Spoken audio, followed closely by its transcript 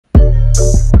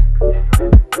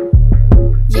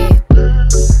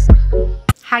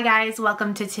Hi guys,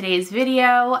 welcome to today's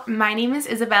video. My name is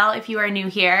Isabel if you are new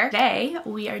here. Today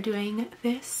we are doing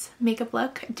this makeup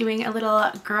look, doing a little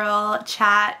girl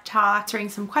chat talk, answering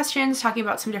some questions, talking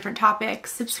about some different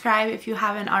topics. Subscribe if you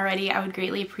haven't already, I would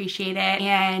greatly appreciate it.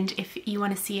 And if you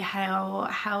want to see how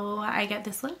I get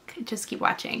this look, just keep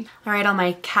watching. All right, all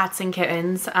my cats and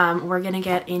kittens, we're gonna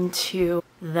get into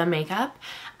the makeup.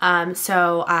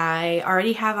 So I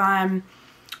already have on,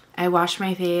 I washed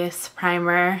my face,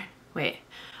 primer,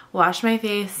 wash my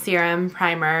face, serum,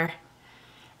 primer,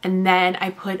 and then I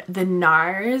put the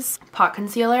NARS pot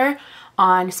concealer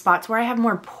on spots where I have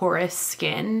more porous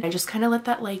skin. I just kind of let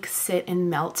that like sit and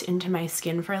melt into my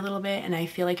skin for a little bit, and I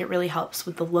feel like it really helps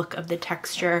with the look of the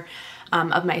texture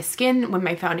of my skin when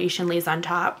my foundation lays on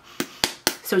top.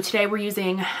 So today we're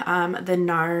using the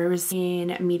NARS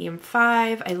in medium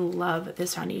 5. I love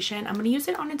this foundation. I'm gonna use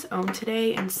it on its own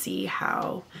today and see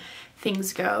how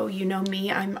things go. You know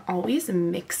me, I'm always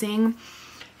mixing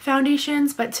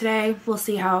foundations, but today we'll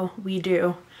see how we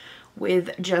do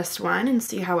with just one and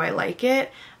see how I like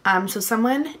it. So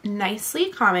someone nicely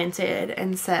commented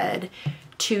and said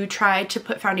to try to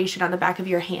put foundation on the back of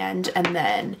your hand and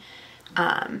then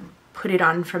put it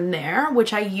on from there,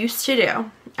 which I used to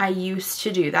do. I used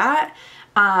to do that,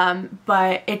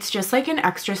 but it's just like an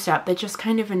extra step that just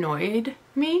kind of annoyed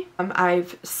me.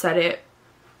 I've said it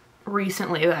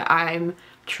recently that I'm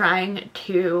trying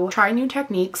to try new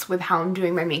techniques with how I'm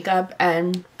doing my makeup,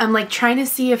 and I'm like trying to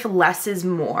see if less is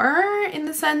more, in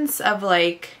the sense of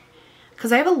like,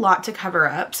 because I have a lot to cover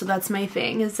up. So that's my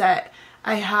thing, is that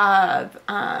I have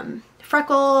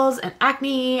freckles and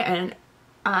acne and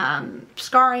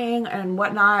scarring and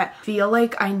whatnot. Feel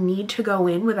like I need to go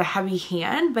in with a heavy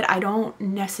hand, but I don't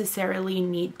necessarily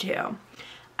need to.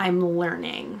 I'm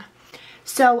learning.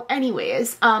 So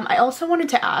anyways, I also wanted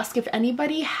to ask if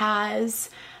anybody has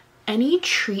any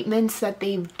treatments that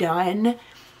they've done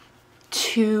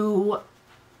to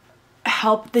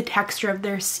help the texture of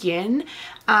their skin.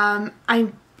 I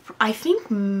think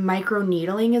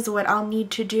microneedling is what I'll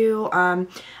need to do.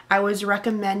 I was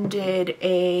recommended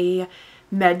a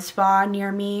med spa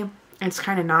near me. It's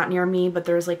kind of not near me, but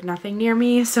there's like nothing near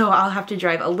me, so I'll have to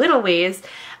drive a little ways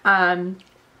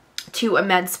to a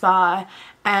med spa.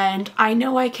 And I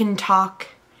know I can talk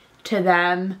to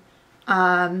them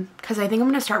because I think I'm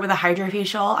gonna start with a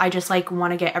hydrofacial. I just like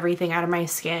want to get everything out of my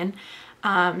skin.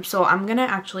 So I'm gonna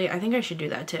actually, I think I should do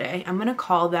that today. I'm gonna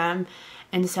call them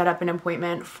and set up an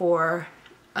appointment for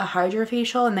a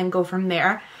hydrofacial and then go from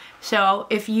there. So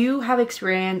if you have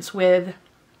experience with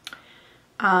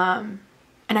and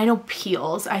I know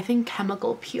peels, I think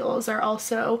chemical peels are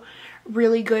also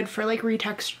really good for like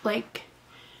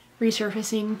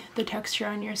resurfacing the texture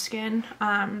on your skin.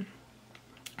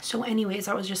 So anyways,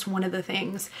 that was just one of the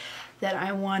things that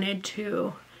I wanted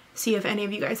to see if any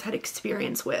of you guys had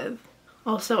experience with.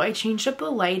 Also, I changed up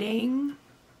the lighting.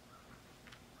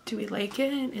 Do we like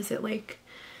it? Is it like,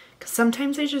 because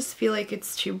sometimes I just feel like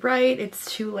it's too bright,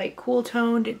 it's too like cool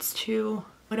toned, it's too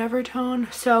whatever tone.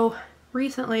 So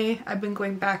recently I've been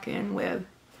going back in with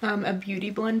a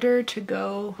beauty blender to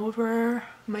go over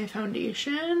my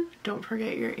foundation. Don't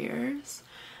forget your ears.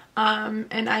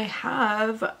 And I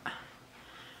have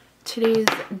today's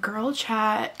girl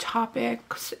chat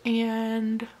topics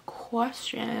and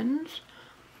questions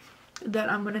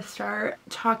that I'm gonna start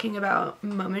talking about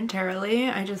momentarily.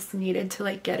 I just needed to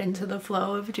like get into the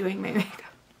flow of doing my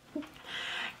makeup.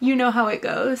 You know how it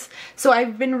goes. So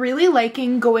I've been really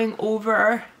liking going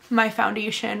over my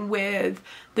foundation with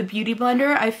the beauty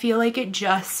blender. I feel like it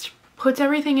just puts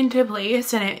everything into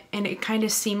place, and it kind of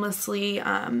seamlessly,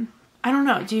 I don't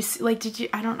know, do you see, like,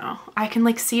 I don't know, I can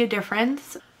like see a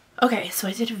difference. Okay, so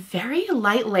I did a very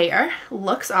light layer,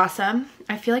 looks awesome.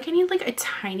 I feel like I need like a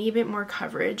tiny bit more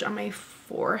coverage on my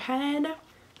forehead.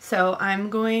 So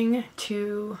I'm going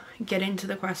to get into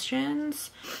the questions.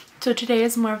 So today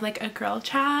is more of like a girl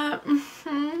chat.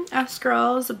 Us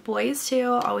girls, boys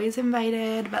too, always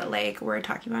invited, but like we're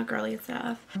talking about girly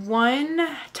stuff. One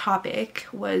topic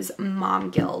was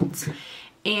mom guilt,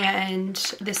 and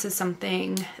this is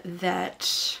something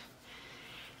that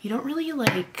you don't really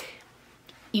like,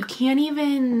 you can't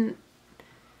even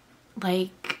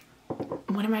like,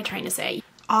 what am I trying to say?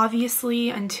 Obviously,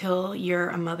 until you're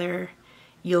a mother,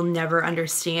 you'll never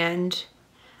understand.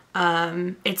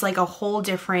 It's like a whole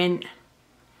different,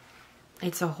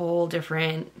 it's a whole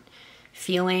different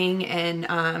feeling, and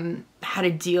how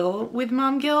to deal with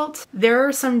mom guilt. There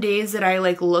are some days that I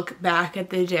like look back at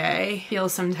the day, feel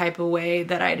some type of way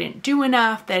that I didn't do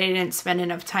enough, that I didn't spend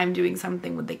enough time doing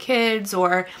something with the kids,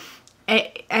 or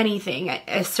anything,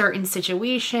 a certain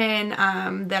situation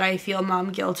that I feel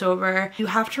mom guilt over, you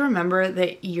have to remember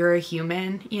that you're a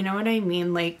human. You know what I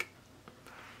mean? Like,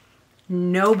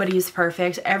 nobody's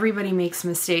perfect. Everybody makes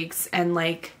mistakes. And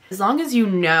like, as long as you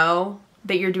know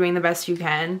that you're doing the best you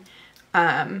can,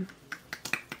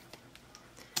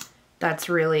 that's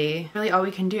really all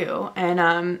we can do.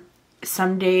 And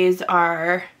some days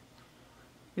are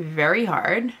very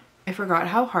hard. I forgot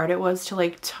how hard it was to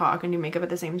like talk and do makeup at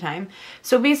the same time.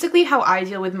 So basically how I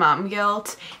deal with mom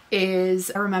guilt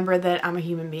is I remember that I'm a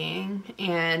human being,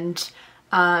 and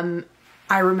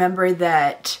I remember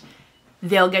that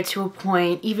they'll get to a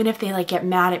point, even if they like get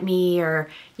mad at me, or,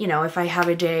 you know, if I have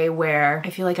a day where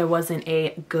I feel like I wasn't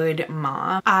a good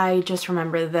mom, I just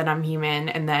remember that I'm human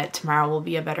and that tomorrow will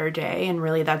be a better day, and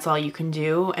really that's all you can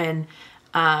do. And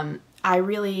I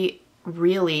really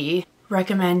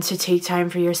recommend to take time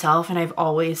for yourself, and I've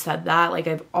always said that. Like,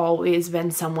 I've always been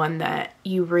someone that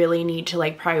you really need to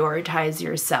like prioritize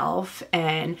yourself,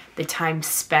 and the time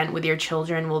spent with your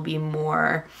children will be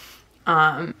more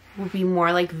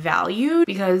like valued,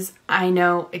 because I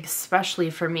know, especially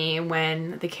for me,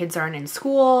 when the kids aren't in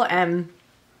school and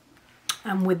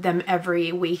I'm with them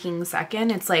every waking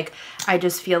second, it's like I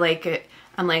just feel like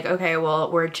I'm like, okay,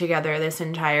 well, we're together this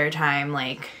entire time,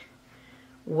 like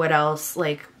what else?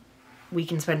 Like, we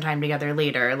can spend time together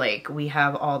later, like we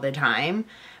have all the time.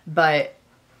 But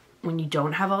when you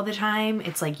don't have all the time,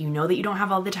 it's like, you know that you don't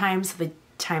have all the time, so the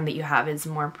time that you have is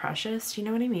more precious. You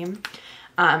know what I mean?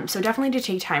 So definitely to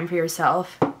take time for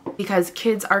yourself, because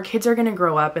our kids are gonna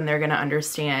grow up and they're gonna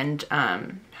understand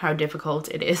how difficult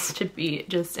it is to be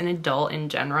just an adult in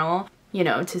general, you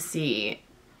know, to see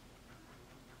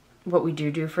what we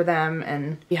do for them.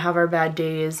 And we have our bad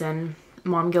days, and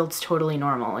mom guilt's totally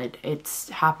normal. It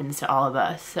happens to all of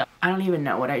us. So I don't even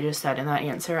know what I just said in that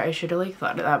answer. I should have like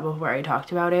thought of that before I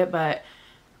talked about it, but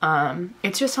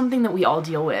it's just something that we all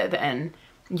deal with, and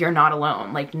you're not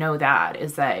alone. Like, know that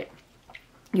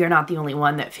you're not the only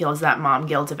one that feels that mom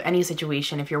guilt of any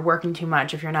situation. If you're working too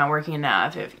much, if you're not working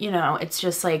enough, if, you know, it's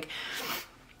just like,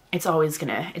 it's always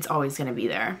gonna be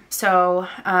there. So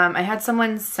I had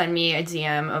someone send me a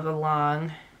DM of a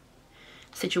long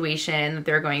situation that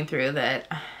they're going through that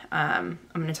I'm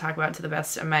gonna talk about to the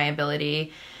best of my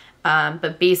ability.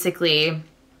 But basically,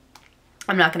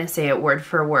 I'm not gonna say it word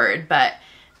for word, but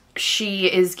she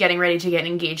is getting ready to get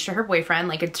engaged to her boyfriend.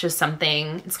 Like, it's just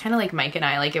something, it's kind of like Mike and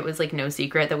I, like, it was like no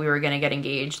secret that we were gonna get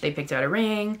engaged. They picked out a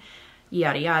ring,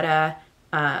 yada yada.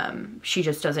 She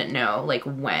just doesn't know like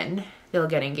when they'll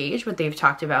get engaged, but they've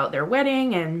talked about their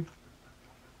wedding, and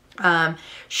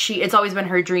it's always been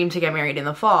her dream to get married in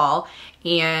the fall,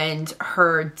 and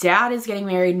her dad is getting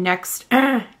married next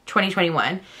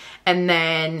 2021, and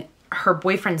then her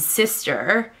boyfriend's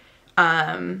sister,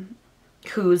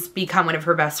 who's become one of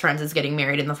her best friends, is getting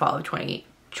married in the fall of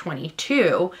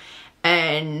 2022,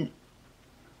 and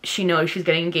she knows she's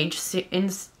getting engaged soon,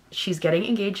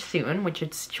 which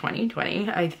it's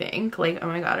 2020, I think. Like, oh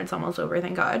my god, it's almost over,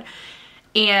 thank god.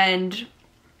 And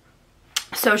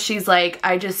so she's like,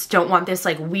 I just don't want this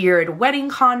like weird wedding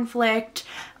conflict.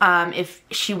 If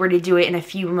she were to do it in a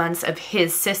few months of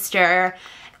his sister,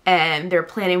 and they're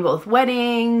planning both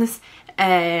weddings,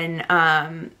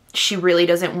 and she really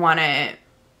doesn't want to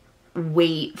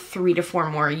wait 3 to 4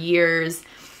 more years.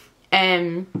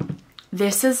 And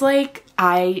this is like,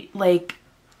 I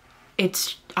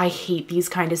hate these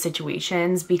kind of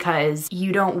situations, because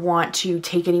you don't want to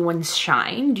take anyone's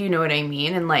shine. Do you know what I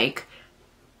mean? And like,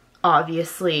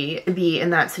 obviously be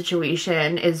in that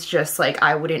situation is just like,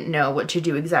 I wouldn't know what to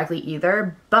do exactly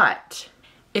either. But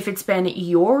if it's been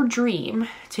your dream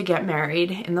to get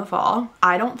married in the fall,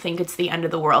 I don't think it's the end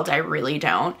of the world. I really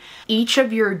don't. Each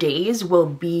of your days will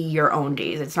be your own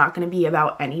days. It's not going to be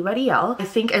about anybody else. I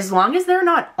think as long as they're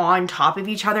not on top of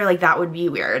each other, like, that would be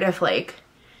weird if like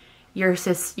your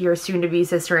soon-to-be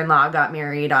sister-in-law got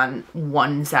married on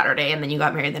one Saturday and then you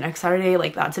got married the next Saturday.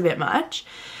 Like, that's a bit much.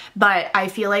 But I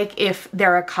feel like if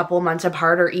they're a couple months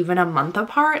apart or even a month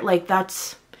apart, like,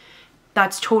 that's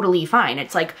totally fine.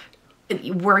 It's like,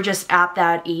 we're just at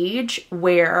that age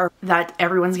where that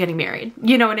everyone's getting married.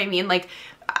 You know what I mean? Like,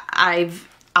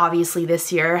 obviously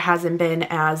this year hasn't been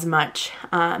as much,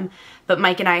 but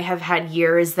Mike and I have had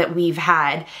years that we've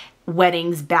had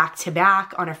weddings back to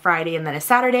back on a Friday and then a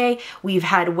Saturday. We've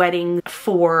had weddings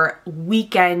for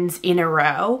weekends in a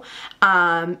row.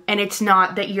 And it's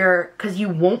not that because you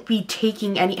won't be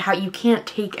taking you can't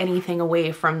take anything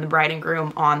away from the bride and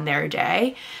groom on their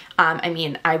day. I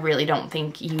mean, I really don't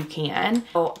think you can.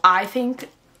 So I think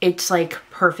it's like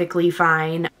perfectly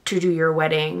fine to do your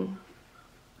wedding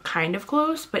kind of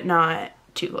close, but not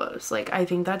too close. Like, I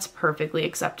think that's perfectly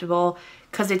acceptable,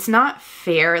 because it's not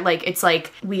fair. Like, it's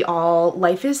like,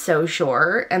 life is so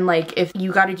short, and like, if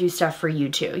you got to do stuff for you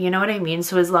too, you know what I mean?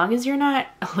 So as long as you're not,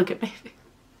 look at my face.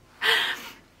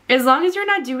 As long as you're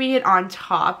not doing it on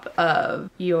top of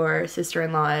your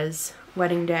sister-in-law's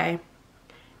wedding day,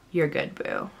 you're good,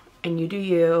 boo. And you do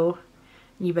you.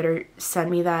 You better send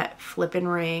me that flippin'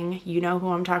 ring. You know who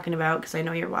I'm talking about, because I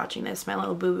know you're watching this, my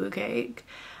little boo-boo cake.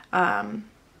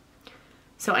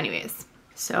 So anyways,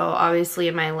 so obviously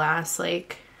in my last,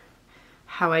 like,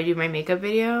 how I do my makeup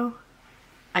video,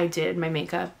 I did my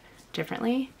makeup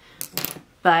differently,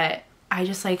 but I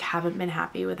just like haven't been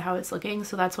happy with how it's looking.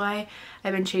 So that's why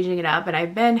I've been changing it up, and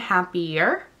I've been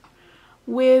happier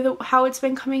with how it's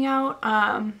been coming out.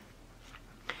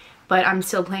 But I'm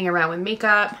still playing around with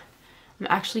makeup. I'm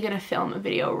actually gonna film a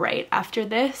video right after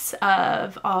this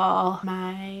of all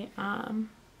my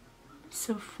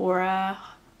Sephora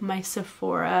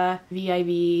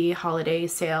VIB holiday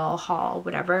sale haul,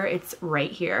 whatever. It's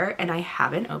right here, and I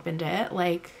haven't opened it.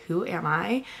 Like, who am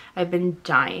I? I've been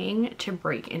dying to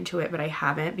break into it, but I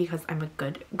haven't, because I'm a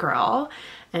good girl,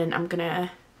 and I'm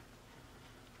gonna,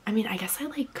 I mean, I guess I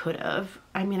like could have.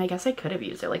 I mean, I guess I could have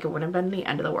used it. Like, it wouldn't have been the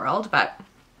end of the world, but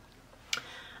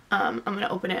I'm gonna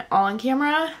open it all on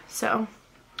camera. So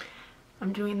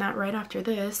I'm doing that right after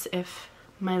this, if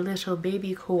my little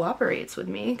baby cooperates with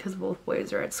me, because both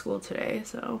boys are at school today.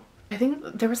 So I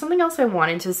think there was something else I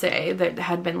wanted to say that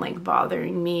had been like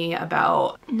bothering me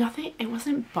about nothing. It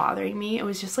wasn't bothering me. It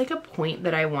was just like a point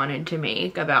that I wanted to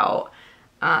make about,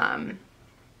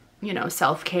 you know,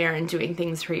 self-care and doing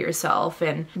things for yourself.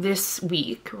 And this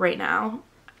week right now,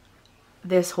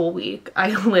 this whole week,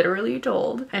 I literally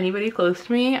told anybody close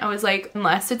to me, I was like,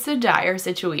 unless it's a dire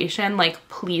situation, like,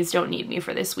 please don't need me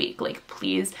for this week. Like,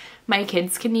 please, my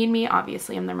kids can need me.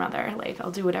 Obviously, I'm their mother. Like,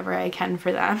 I'll do whatever I can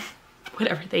for them,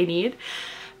 whatever they need.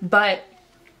 But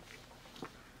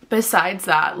besides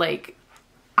that, like,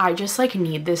 I just like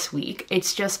need this week.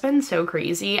 It's just been so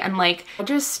crazy. And like,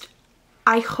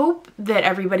 I hope that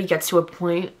everybody gets to a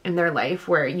point in their life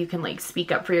where you can like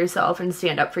speak up for yourself and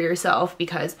stand up for yourself,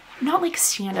 because not like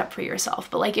stand up for yourself,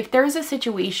 but like if there's a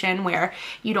situation where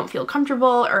you don't feel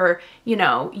comfortable, or, you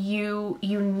know, you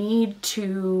need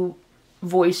to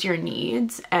voice your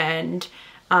needs, and,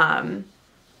 you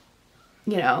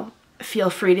know, feel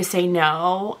free to say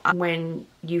no when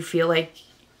you feel like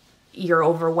you're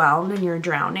overwhelmed and you're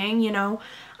drowning, you know.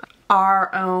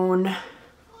 Our own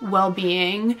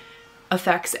well-being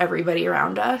affects everybody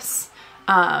around us.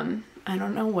 I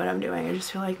don't know what I'm doing. I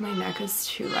just feel like my neck is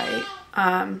too light.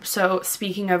 So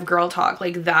speaking of girl talk,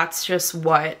 like, that's just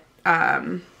what,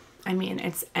 I mean,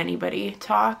 it's anybody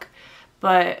talk,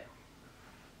 but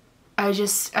I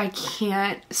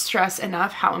can't stress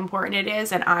enough how important it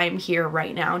is. And I'm here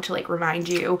right now to like remind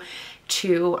you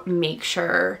to make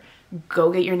sure,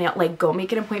 go get your nail, like, go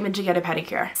make an appointment to get a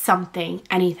pedicure, something,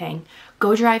 anything.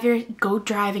 Go drive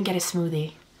and get a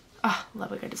smoothie. Oh,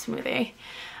 love a good smoothie.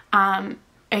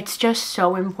 It's just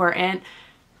so important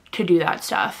to do that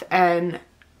stuff. And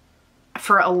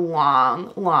for a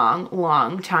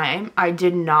long time, I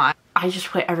just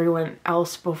put everyone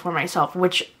else before myself,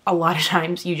 which a lot of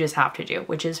times you just have to do,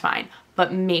 which is fine.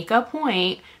 But make a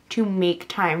point to make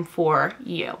time for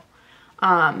you.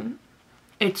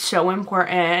 It's so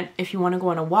important. If you want to go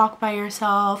on a walk by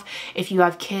yourself, if you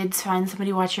have kids, find somebody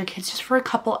to watch your kids just for a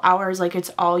couple hours. Like, it's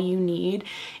all you need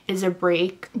is a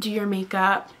break. Do your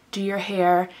makeup, do your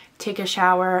hair, take a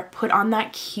shower, put on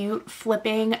that cute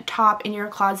flipping top in your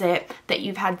closet that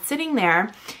you've had sitting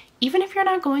there, even if you're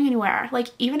not going anywhere. Like,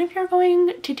 even if you're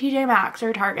going to TJ Maxx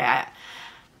or Target,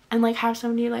 and like have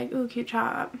somebody like, ooh, cute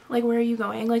top. Like, where are you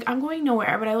going? Like, I'm going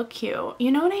nowhere, but I look cute. You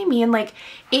know what I mean? Like,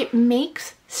 it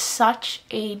makes such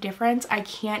a difference. I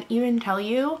can't even tell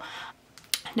you.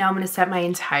 Now I'm gonna set my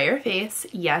entire face,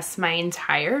 yes, my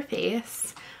entire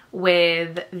face,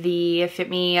 with the Fit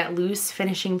Me Loose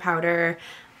Finishing Powder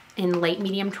in light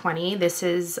medium 20. This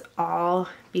is all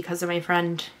because of my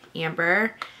friend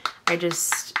Amber. I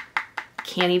just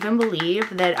can't even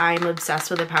believe that I'm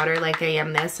obsessed with a powder like I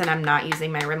am this, and I'm not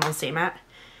using my Rimmel Stay Matte.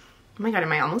 Oh my god,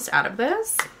 am I almost out of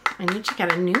this? I need to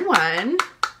get a new one.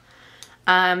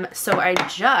 So I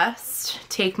just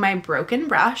take my broken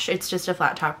brush, it's just a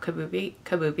flat top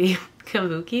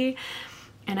kabuki,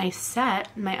 and I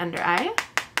set my under eye.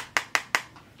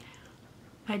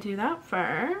 I do that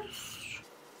first.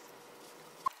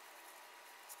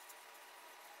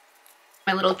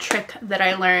 My little trick that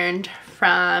I learned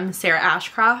from Sarah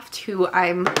Ashcroft, who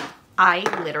I've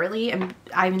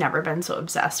never been so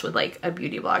obsessed with like a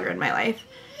beauty blogger in my life.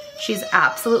 She's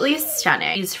absolutely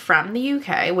stunning. She's from the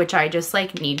UK, which I just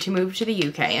like need to move to the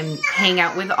UK and hang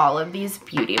out with all of these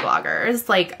beauty bloggers.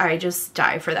 Like I just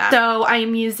die for that. So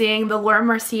I'm using the Laura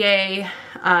Mercier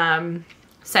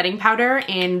setting powder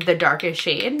in the darkest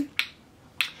shade.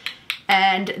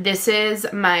 And this is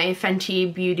my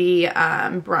Fenty Beauty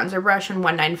bronzer brush in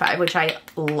 195, which I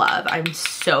love. I'm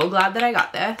so glad that I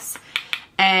got this.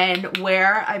 And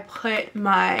where I put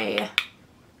my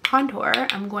contour,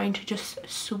 I'm going to just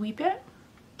sweep it,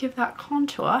 give that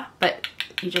contour, but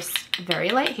you just very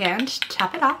light hand,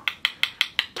 tap it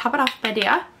off, my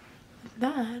dear.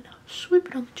 Then sweep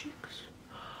it on the cheeks,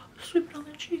 sweep it on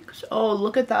the cheeks. Oh,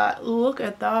 look at that, look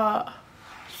at that.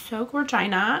 So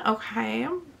gorgina. Okay.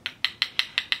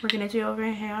 We're gonna do over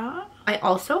here. I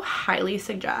also highly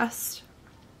suggest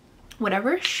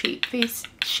whatever face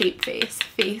shape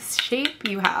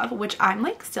you have, which I'm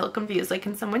like still confused. Like,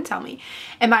 can someone tell me?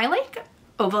 Am I like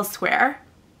oval square?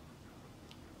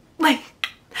 Like,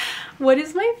 what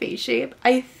is my face shape?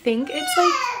 I think it's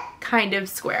like kind of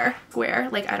square,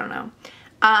 like I don't know.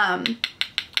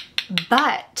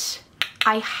 But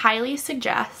I highly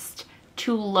suggest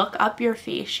to look up your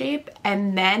face shape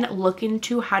and then look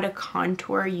into how to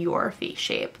contour your face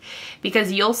shape,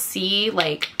 because you'll see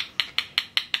like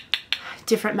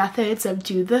different methods of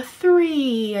do the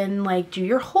 3 and like do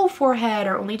your whole forehead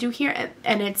or only do here,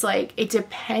 and it's like it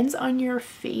depends on your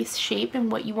face shape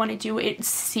and what you want to do. It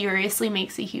seriously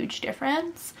makes a huge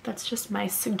difference. That's just my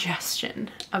suggestion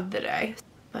of the day.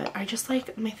 But I just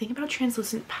like, my thing about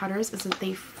translucent powders is that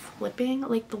they flipping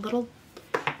like the little,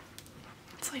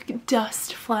 it's like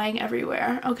dust flying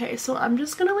everywhere. Okay, so I'm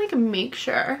just gonna like make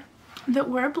sure that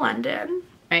we're blended.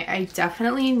 I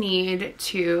definitely need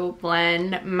to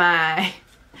blend my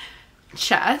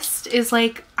chest. Is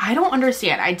like, I don't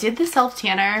understand. I did the self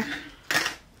tanner,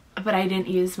 but I didn't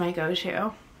use my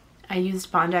go-to. I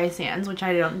used Bondi Sands, which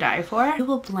I don't die for. We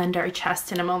will blend our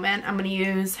chest in a moment. I'm gonna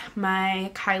use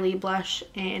my Kylie blush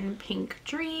in Pink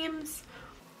Dreams.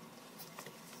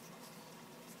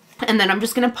 And then I'm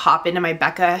just gonna pop into my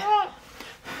Becca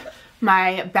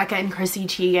and Chrissy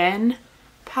Teigen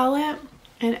palette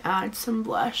and add some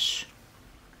blush.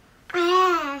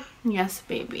 Yes,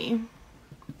 baby.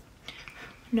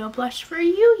 No blush for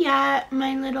you yet,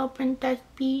 my little Princess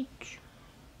Peach.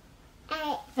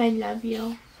 I love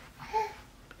you.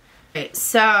 Okay,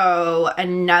 so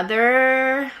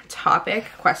another topic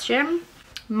question.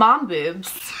 Mom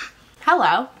boobs.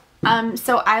 Hello.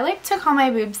 So I like to call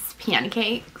my boobs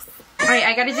pancakes. All right,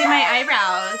 I gotta do my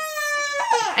eyebrows.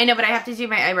 I know, but I have to do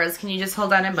my eyebrows. Can you just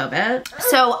hold on a moment?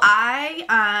 So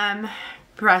I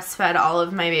breastfed all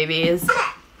of my babies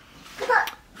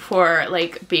for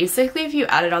like, basically if you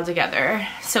add it all together,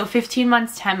 so 15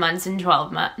 months, 10 months, and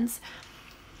 12 months.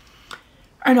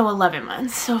 Or no, 11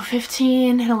 months. So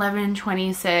 15 and 11,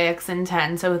 26 and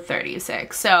 10, so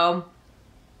 36. So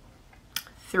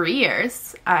 3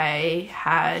 years I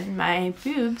had my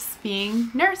boobs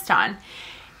being nursed on.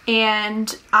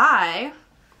 And I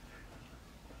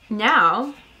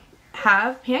now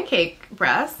have pancake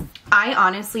breasts. I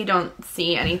honestly don't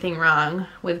see anything wrong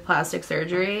with plastic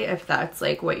surgery if that's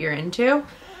like what you're into.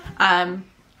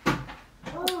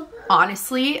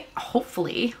 Honestly,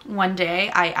 hopefully one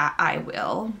day I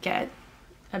will get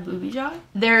a boobie job.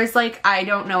 There's like, I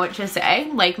don't know what to say.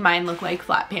 Like mine look like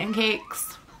flat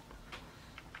pancakes.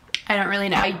 I don't really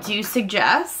know. I do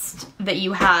suggest that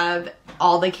you have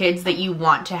all the kids that you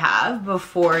want to have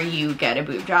before you get a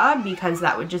boob job, because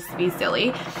that would just be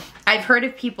silly. I've heard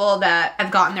of people that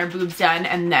have gotten their boobs done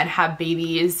and then have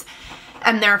babies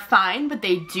and they're fine, but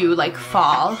they do like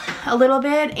fall a little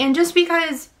bit. And just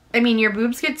because, I mean, your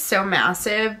boobs get so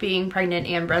massive being pregnant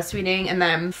and breastfeeding, and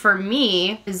then for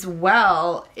me as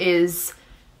well is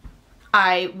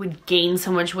I would gain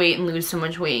so much weight and lose so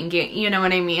much weight and gain, you know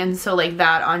what I mean? So like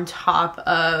that on top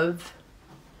of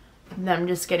them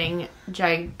just getting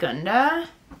gigunda,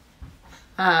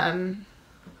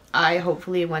 I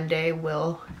hopefully one day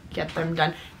will get them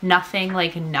done. Nothing,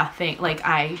 like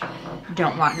I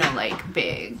don't want no like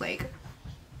big like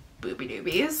booby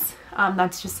doobies.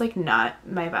 That's just like not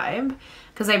my vibe,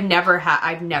 because I've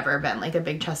never been like a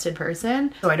big chested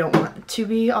person, so I don't want to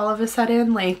be all of a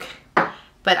sudden like,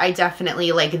 but I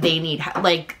definitely like, they need,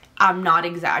 like, I'm not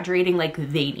exaggerating, like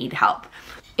they need help.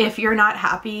 If you're not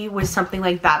happy with something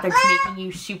like that that's making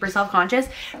you super self-conscious,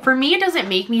 for me it doesn't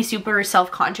make me super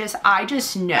self-conscious. I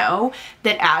just know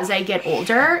that as I get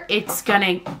older,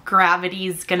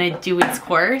 gravity's gonna do its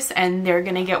course and they're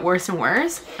gonna get worse and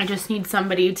worse. I just need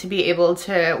somebody to be able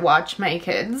to watch my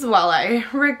kids while I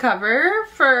recover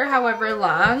for however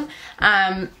long.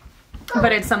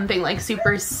 but it's something like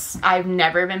super, I've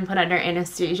never been put under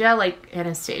anesthesia, like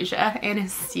anesthesia,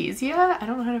 I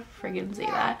don't know how to friggin' say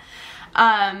that.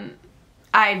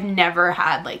 I've never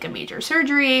had like a major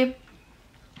surgery,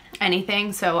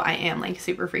 anything, so I am like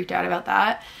super freaked out about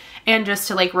that. And just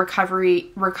to like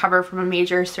recover from a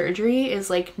major surgery is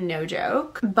like no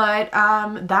joke. But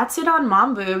that's it on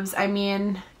mom boobs. I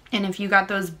mean, and if you got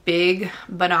those big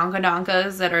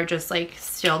badonkadonkas that are just like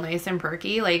still nice and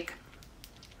perky, like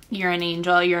you're an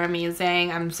angel, you're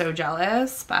amazing. I'm so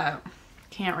jealous, but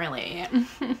can't relate.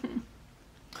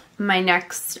 My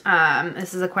next,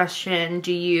 this is a question,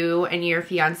 do you and your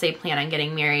fiance plan on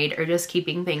getting married or just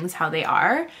keeping things how they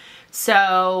are?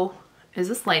 So, is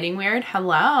this lighting weird?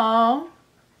 Hello?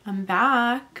 I'm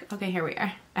back. Okay, here we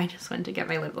are. I just went to get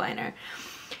my lip liner.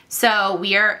 So,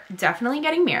 we are definitely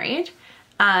getting married.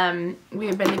 We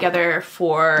have been together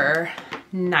for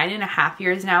 9.5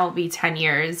 years now. It'll be 10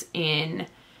 years in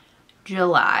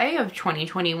July of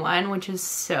 2021, which is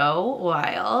so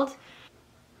wild.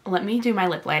 Let me do my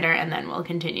lip liner and then we'll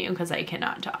continue because I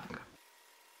cannot talk.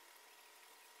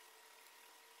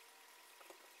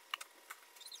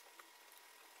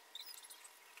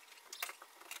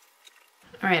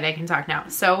 All right, I can talk now.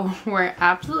 So we're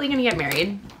absolutely gonna get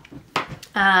married.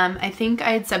 I think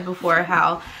I had said before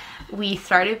how we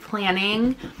started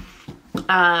planning,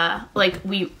 like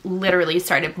we literally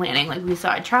started planning, like we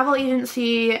saw a travel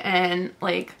agency and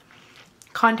like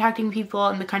contacting people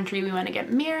in the country we want to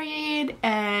get married,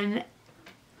 and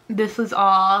this was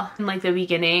all in like the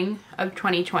beginning of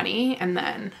 2020, and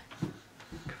then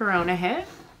Corona hit,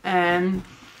 and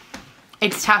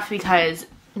it's tough because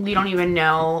we don't even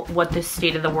know what the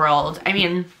state of the world, I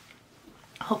mean,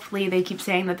 hopefully they keep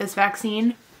saying that this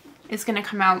vaccine is going to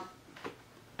come out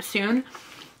soon,